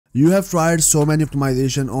You have tried so many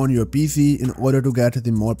optimization on your PC in order to get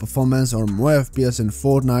the more performance or more FPS in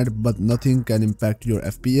Fortnite, but nothing can impact your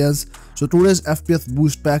FPS. So today's FPS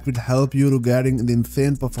boost pack will help you to getting the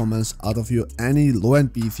insane performance out of your any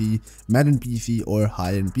low-end PC, mid-end PC or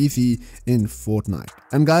high-end PC in Fortnite.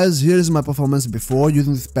 And guys, here is my performance before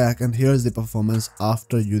using this pack and here is the performance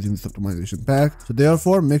after using this optimization pack. So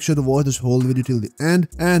therefore, make sure to watch this whole video till the end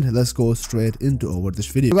and let's go straight into over this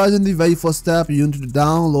video. So guys, in the very first step, you need to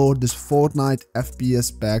download this Fortnite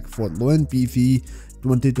FPS pack for low-end PC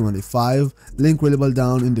 2025. Link available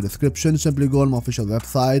down in the description. Simply go on my official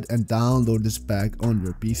website and download this pack on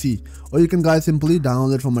your PC, or you can guys simply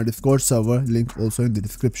download it from my Discord server, link also in the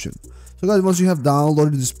description. So guys, once you have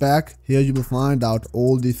downloaded this pack, here you will find out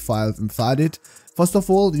all these files inside it. First of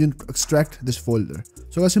all, you need to extract this folder.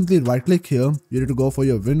 So guys, simply right click here, you need to go for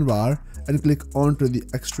your WinRAR and click onto the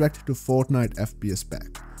extract to Fortnite FPS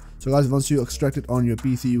pack. So guys, once you extract it on your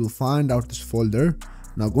PC, you will find out this folder.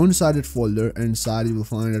 Now go inside that folder and inside you will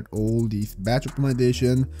find out all these batch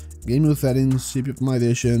optimization, game user settings, CPU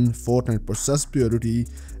optimization, Fortnite process purity,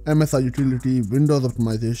 MSI utility, Windows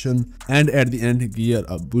optimization, and at the end gear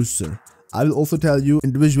up booster. I will also tell you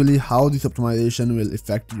individually how this optimization will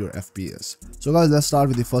affect your FPS. So guys, let's start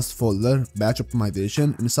with the first folder, batch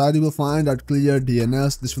optimization. Inside you will find out clear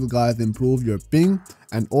DNS. This will guys improve your ping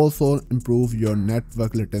and also improve your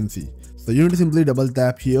network latency. So you need to simply double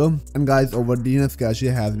tap here and guys, our DNS cache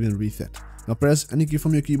has been reset. Now press any key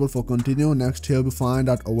from your keyboard for continue. Next here we find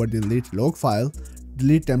out our delete log file,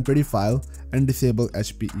 delete temporary file and disable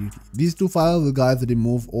HPET. These two files will guys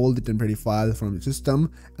remove all the temporary files from the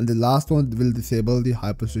system, and the last one will disable the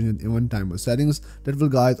high precision event timer settings that will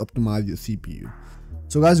guys optimize your CPU.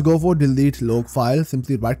 So guys, go for delete log file,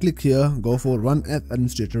 simply right click here, go for run as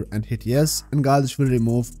administrator and hit yes, and guys this will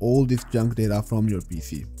remove all this junk data from your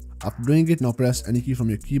PC. After doing it, now press any key from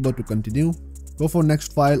your keyboard to continue. Go for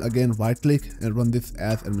next file, again right click and run this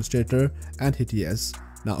as administrator and hit yes.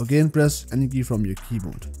 Now again press any key from your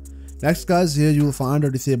keyboard. Next guys, here you will find a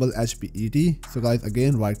disable HPET. So guys,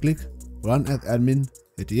 again right click, run as admin,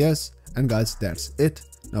 hit yes, and guys that's it.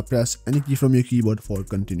 Now press any key from your keyboard for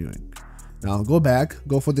continuing. Now go back,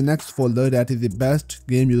 go for the next folder, that is the best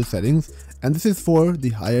game user settings, and this is for the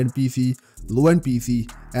high-end PC, low-end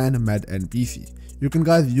PC and mid-end PC. You can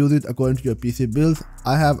guys use it according to your PC build.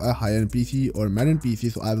 I have a high-end PC or mid-end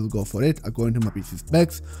PC, so I will go for it according to my PC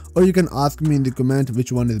specs, or you can ask me in the comment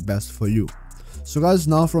which one is best for you. So guys,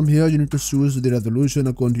 now from here you need to choose the resolution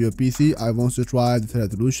according to your PC. I want to try this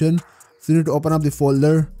resolution, so you need to open up the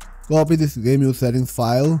folder, copy this game user settings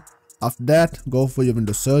file. After that, go for your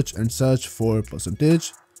Windows search and search for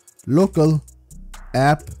 %local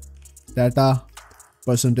app data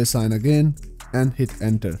 %sign again and hit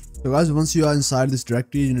enter. So guys, once you are inside this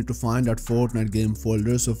directory, you need to find out Fortnite game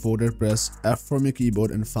folder. So folder, press F from your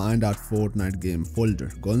keyboard and find out Fortnite game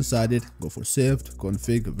folder. Go inside it, go for saved,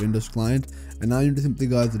 config, Windows client, and now you need to simply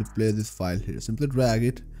guys replace this file here. Simply drag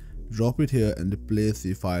it, drop it here and replace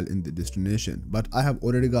the file in the destination. But I have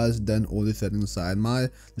already guys done all the settings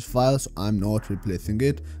inside this file, so I'm not replacing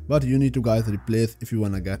it, but you need to guys replace if you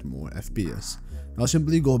want to get more FPS. Now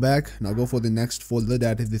simply go back, now go for the next folder,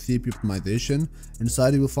 that is the CPU optimization.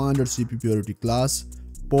 Inside you will find your CPU purity class,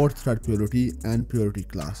 port thread purity and purity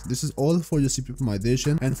class. This is all for your CPU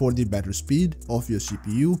optimization and for the battery speed of your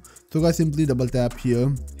CPU. So guys, simply double tap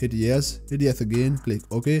here, hit yes again, click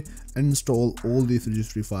OK, and install all these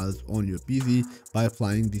registry files on your PC by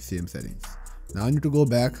applying the same settings. Now you need to go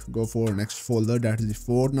back, go for next folder, that is the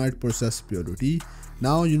Fortnite process purity.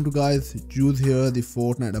 Now you need to guys choose here the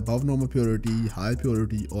Fortnite above normal purity, high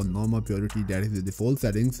purity or normal purity, that is the default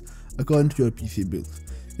settings according to your PC build.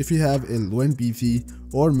 If you have a low-end PC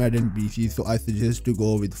or mid-end PC, so I suggest to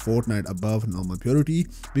go with Fortnite above normal purity,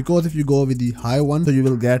 because if you go with the high one, so you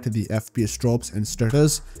will get the FPS drops and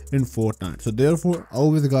stutters in Fortnite. So therefore,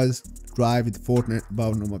 always guys try with Fortnite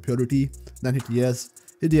above normal purity, then hit yes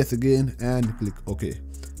again and click OK.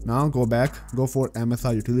 Now go back, go for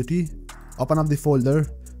MSI Utility, open up the folder,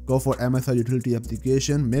 go for MSI Utility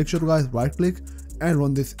application. Make sure to guys right click and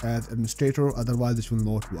run this as administrator, otherwise this will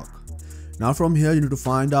not work. Now from here you need to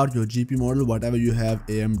find out your GPU model, whatever you have,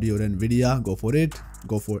 AMD or Nvidia, go for it,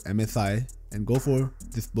 go for MSI and go for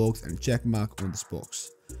this box and check mark on this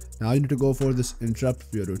box. Now you need to go for this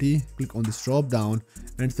interrupt purity, click on this drop down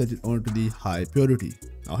and set it onto the high purity.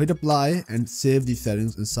 Now hit apply and save the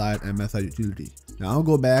settings inside MSI Utility. Now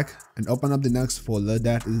go back and open up the next folder,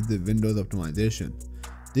 that is the Windows optimization.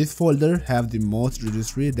 This folder have the most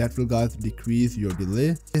registry that will guys decrease your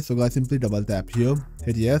delay. So guys, simply double tap here,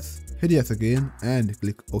 hit yes again and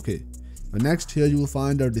click OK. Next here you will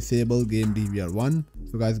find our disable game DVR1.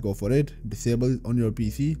 So guys, go for it. Disable it on your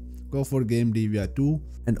PC. Go for game DVR2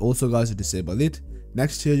 and also guys disable it.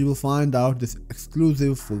 Next here you will find out this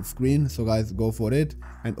exclusive full screen. So guys, go for it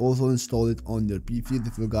and also install it on your PC.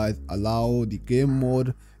 This will guys allow the game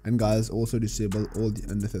mode and guys also disable all the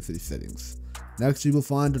unnecessary settings. Next you will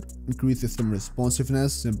find increase system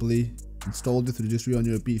responsiveness. Simply install this registry on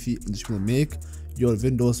your PC and this will make your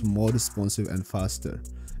Windows more responsive and faster.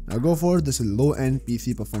 Now go for this low-end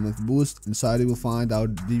PC performance boost. Inside you will find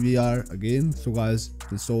out DVR again. So guys,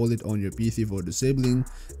 install it on your PC for disabling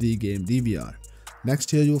the game DVR. Next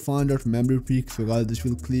here you will find out memory peak. So guys, this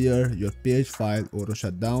will clear your page file auto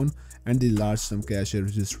shutdown and enlarge some cache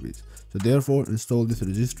registries. So therefore install this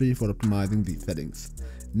registry for optimizing these settings.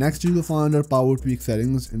 Next you will find our power tweak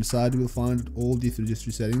settings. Inside you will find all these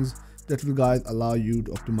registry settings that will guys allow you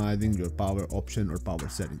to optimizing your power option or power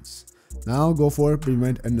settings. Now go for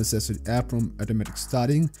prevent unnecessary app from automatic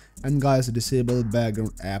starting and guys disable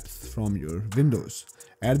background apps from your Windows.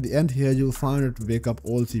 At the end here you will find it wake up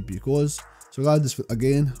all CPU cores. So guys, this will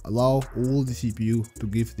again allow all the CPU to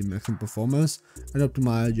give the maximum performance and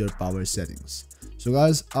optimize your power settings. So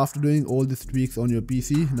guys, after doing all these tweaks on your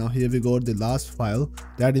PC, now here we got the last file,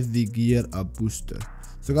 that is the gear up booster.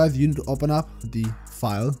 So guys, you need to open up the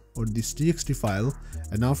file or this txt file,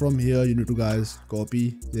 and now from here you need to guys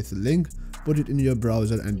copy this link, put it in your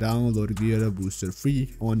browser and download Gear Up Booster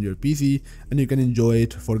free on your PC, and you can enjoy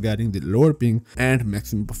it for getting the lower ping and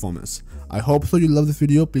maximum performance. I hope so you love this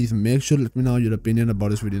video. Please make sure to let me know your opinion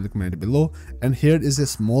about this video in the comment below, and here is a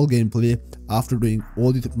small gameplay after doing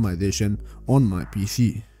all this optimization on my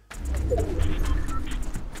PC.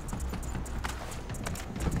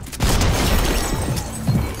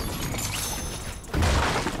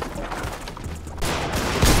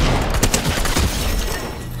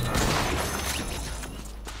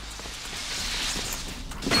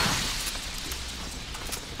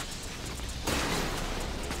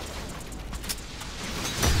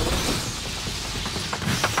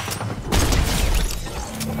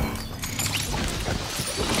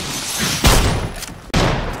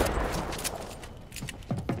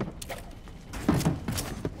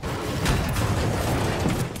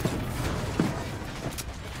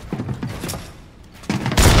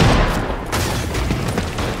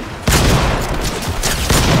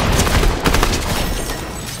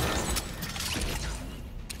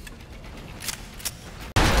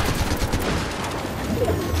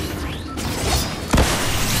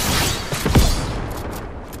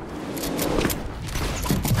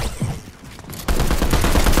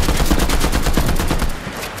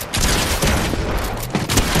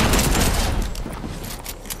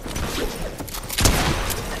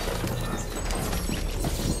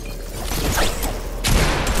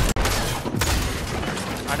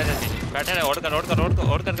 बैठे रहे, और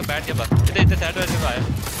करके बैठ के बस इधर side वाले पे आया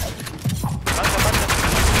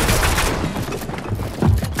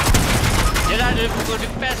जरा को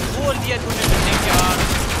रिपेस बोल दिया तूने करने के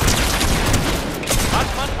बाद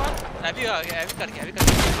मत अभी आ गया अभी कर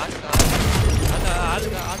गया